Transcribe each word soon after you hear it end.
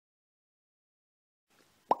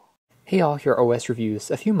Hey all, here are OS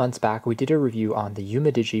Reviews. A few months back we did a review on the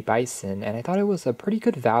Umidigi Bison, and I thought it was a pretty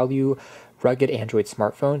good value rugged Android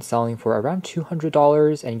smartphone selling for around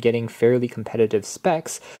 $200 and getting fairly competitive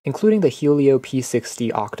specs, including the Helio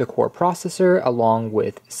P60 octa-core processor along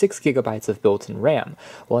with 6GB of built-in RAM.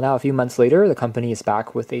 Well, now a few months later, the company is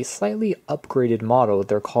back with a slightly upgraded model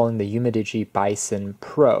they're calling the Umidigi Bison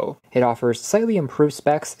Pro. It offers slightly improved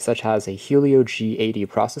specs such as a Helio G80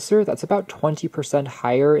 processor that's about 20%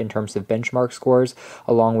 higher in terms of benchmark scores,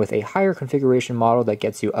 along with a higher configuration model that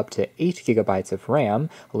gets you up to 8GB of RAM,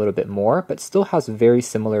 a little bit more, but still has very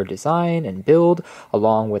similar design and build,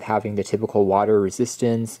 along with having the typical water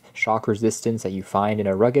resistance, shock resistance that you find in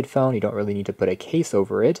a rugged phone. You don't really need to put a case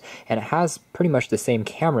over it, and it has pretty much the same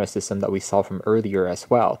camera system that we saw from earlier as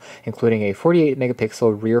well, including a 48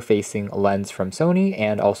 megapixel rear-facing lens from Sony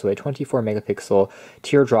and also a 24 megapixel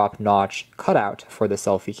teardrop notch cutout for the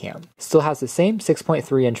selfie cam. Still has the same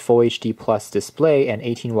 6.3-inch Full HD Plus display and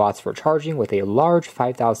 18 watts for charging with a large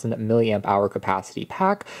 5000 milliamp hour capacity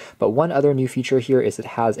pack, but one other new feature here is it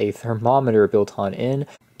has a thermometer built on in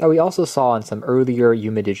that we also saw on some earlier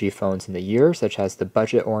Umidigi phones in the year, such as the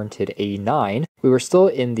budget-oriented A9. We were still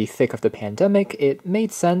in the thick of the pandemic. It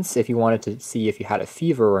made sense if you wanted to see if you had a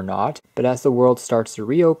fever or not, but as the world starts to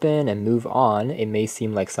reopen and move on, it may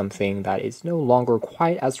seem like something that is no longer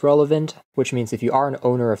quite as relevant, which means if you are an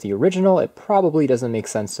owner of the original, it probably doesn't make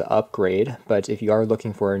sense to upgrade, but if you are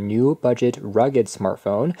looking for a new budget rugged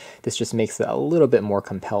smartphone, this just makes it a little bit more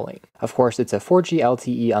compelling. Of course, it's a 4G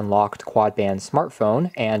LTE unlocked quad-band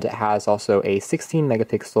smartphone, and it has also a 16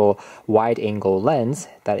 megapixel wide-angle lens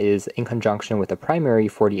that is in conjunction with a primary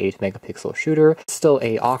 48 megapixel shooter, still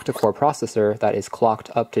a octa-core processor that is clocked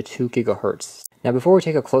up to 2 gigahertz. Now before we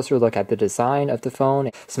take a closer look at the design of the phone,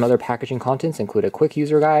 some other packaging contents include a quick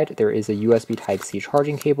user guide. There is a USB Type-C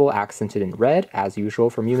charging cable accented in red, as usual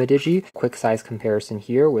from Umidigi. Quick size comparison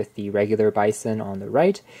here with the regular Bison on the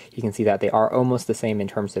right. You can see that they are almost the same in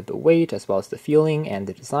terms of the weight, as well as the feeling and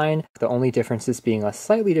the design. The only differences being a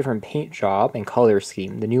slightly different paint job and color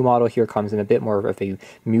scheme. The new model here comes in a bit more of a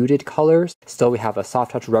muted color. Still, we have a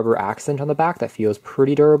soft touch rubber accent on the back that feels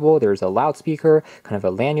pretty durable. There's a loudspeaker, kind of a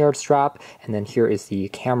lanyard strap, and then here is the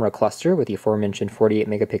camera cluster with the aforementioned 48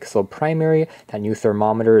 megapixel primary. That new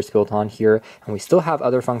thermometer is built on here, and we still have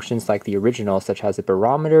other functions like the original, such as a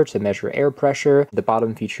barometer to measure air pressure, the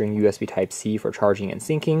bottom featuring USB Type-C for charging and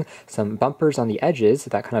syncing, some bumpers on the edges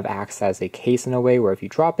that kind of acts as a case in a way where if you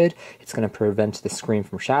drop it, it's going to prevent the screen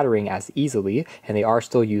from shattering as easily, and they are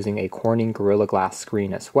still using a Corning Gorilla Glass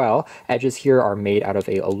screen as well. Edges here are made out of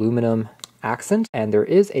a aluminum accent, and there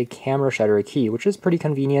is a camera shutter key, which is pretty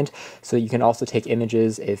convenient, so you can also take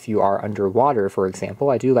images if you are underwater, for example.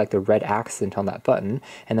 I do like the red accent on that button.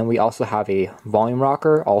 And then we also have a volume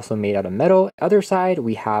rocker, also made out of metal. Other side,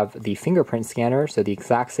 we have the fingerprint scanner, so the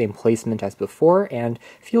exact same placement as before, and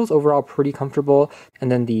feels overall pretty comfortable.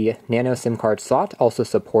 And then the nano SIM card slot also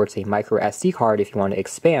supports a micro SD card if you want to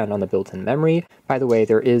expand on the built-in memory. By the way,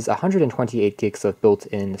 there is 128 gigs of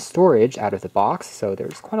built-in storage out of the box, so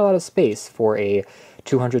there's quite a lot of space for a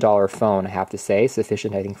 $200 phone, I have to say.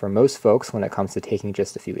 Sufficient, I think, for most folks when it comes to taking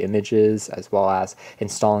just a few images as well as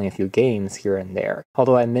installing a few games here and there.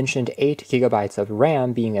 Although I mentioned 8GB of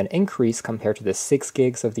RAM being an increase compared to the 6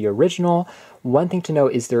 gigs of the original, one thing to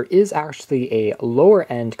note is there is actually a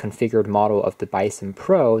lower-end configured model of the Bison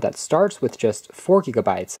Pro that starts with just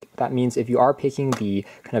 4GB. That means if you are picking the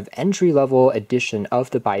kind of entry-level edition of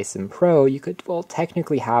the Bison Pro, you could, well,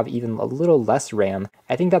 technically have even a little less RAM.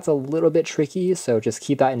 I think that's a little bit tricky, so just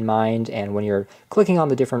keep that in mind, and when you're clicking on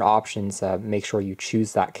the different options, make sure you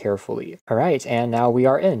choose that carefully. Alright, and now we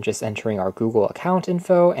are in, just entering our Google account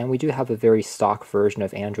info, and we do have a very stock version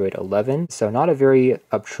of Android 11, so not a very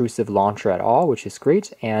obtrusive launcher at all, which is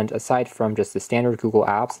great. And aside from just the standard Google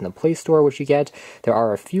apps in the Play Store, which you get, there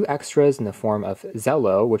are a few extras in the form of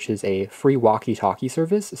Zello, which is a free walkie-talkie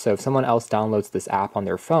service. So if someone else downloads this app on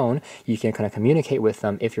their phone, you can kind of communicate with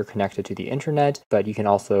them if you're connected to the internet, but you can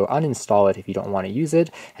also uninstall it if you don't want to use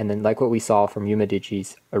it. And then, like what we saw from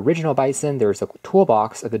Umidigi's original Bison, there's a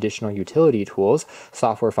toolbox of additional utility tools.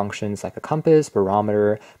 Software functions like a compass,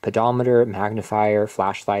 barometer, pedometer, magnifier,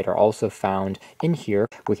 flashlight are also found in here.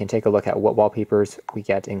 We can take a look at what wallpapers we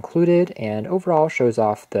get included, and overall shows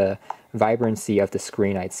off the vibrancy of the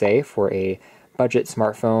screen, I'd say, for a budget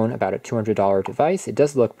smartphone, about a $200 device. It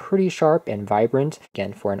does look pretty sharp and vibrant,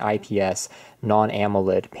 again, for an IPS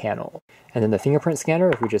non-AMOLED panel. And then the fingerprint scanner,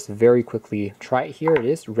 if we just very quickly try it here, it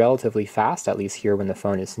is relatively fast, at least here when the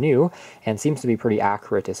phone is new, and seems to be pretty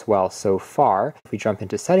accurate as well so far. If we jump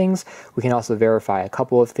into settings, we can also verify a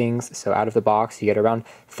couple of things. So out of the box, you get around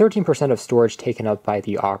 13% of storage taken up by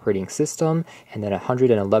the operating system, and then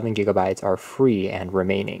 111 gigabytes are free and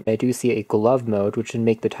remaining. I do see a glove mode, which should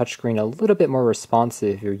make the touchscreen a little bit more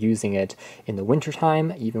responsive if you're using it in the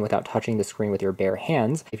wintertime, even without touching the screen with your bare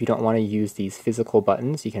hands. If you don't want to use these physical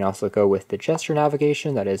buttons, you can also go with the gesture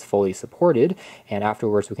navigation that is fully supported, and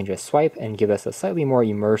afterwards we can just swipe and give us a slightly more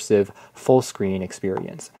immersive full screen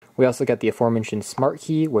experience. We also get the aforementioned smart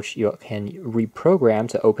key, which you can reprogram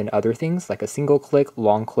to open other things like a single click,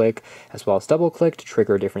 long click, as well as double click to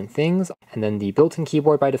trigger different things. And then the built-in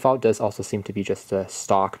keyboard by default does also seem to be just a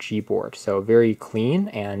stock Gboard, so very clean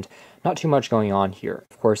and not too much going on here.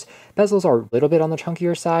 Of course, bezels are a little bit on the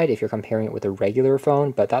chunkier side if you're comparing it with a regular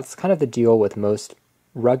phone, but that's kind of the deal with most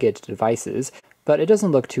rugged devices. But it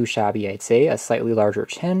doesn't look too shabby, I'd say. A slightly larger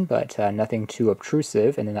chin, but nothing too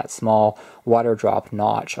obtrusive, and then that small water drop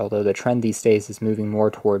notch, although the trend these days is moving more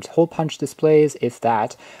towards hole punch displays, if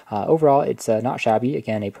that. Overall, it's not shabby.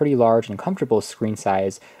 Again, a pretty large and comfortable screen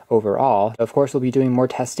size overall. Of course, we'll be doing more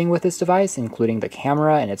testing with this device, including the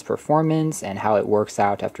camera and its performance and how it works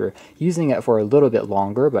out after using it for a little bit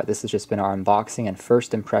longer, but this has just been our unboxing and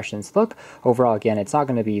first impressions look. Overall, again, it's not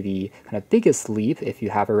going to be the kind of biggest leap if you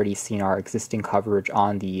have already seen our existing coverage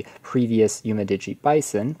on the previous Umidigi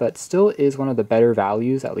Bison, but still is one of the better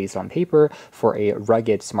values, at least on paper, for a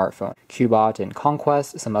rugged smartphone. Cubot and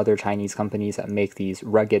Conquest, some other Chinese companies that make these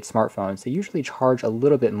rugged smartphones, they usually charge a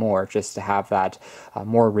little bit more just to have that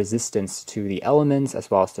more resistance to the elements as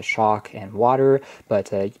well as to shock and water, but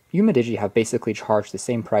Umidigi have basically charged the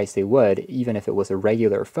same price they would even if it was a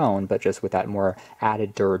regular phone, but just with that more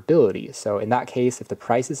added durability. So in that case, if the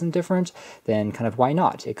price isn't different, then kind of why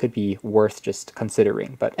not? It could be worth just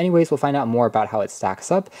considering. But anyways, we'll find out more about how it stacks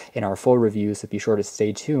up in our full review, so be sure to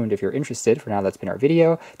stay tuned if you're interested. For now, that's been our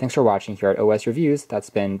video. Thanks for watching here at OS Reviews. That's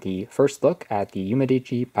been the first look at the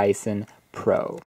Umidigi Bison Pro.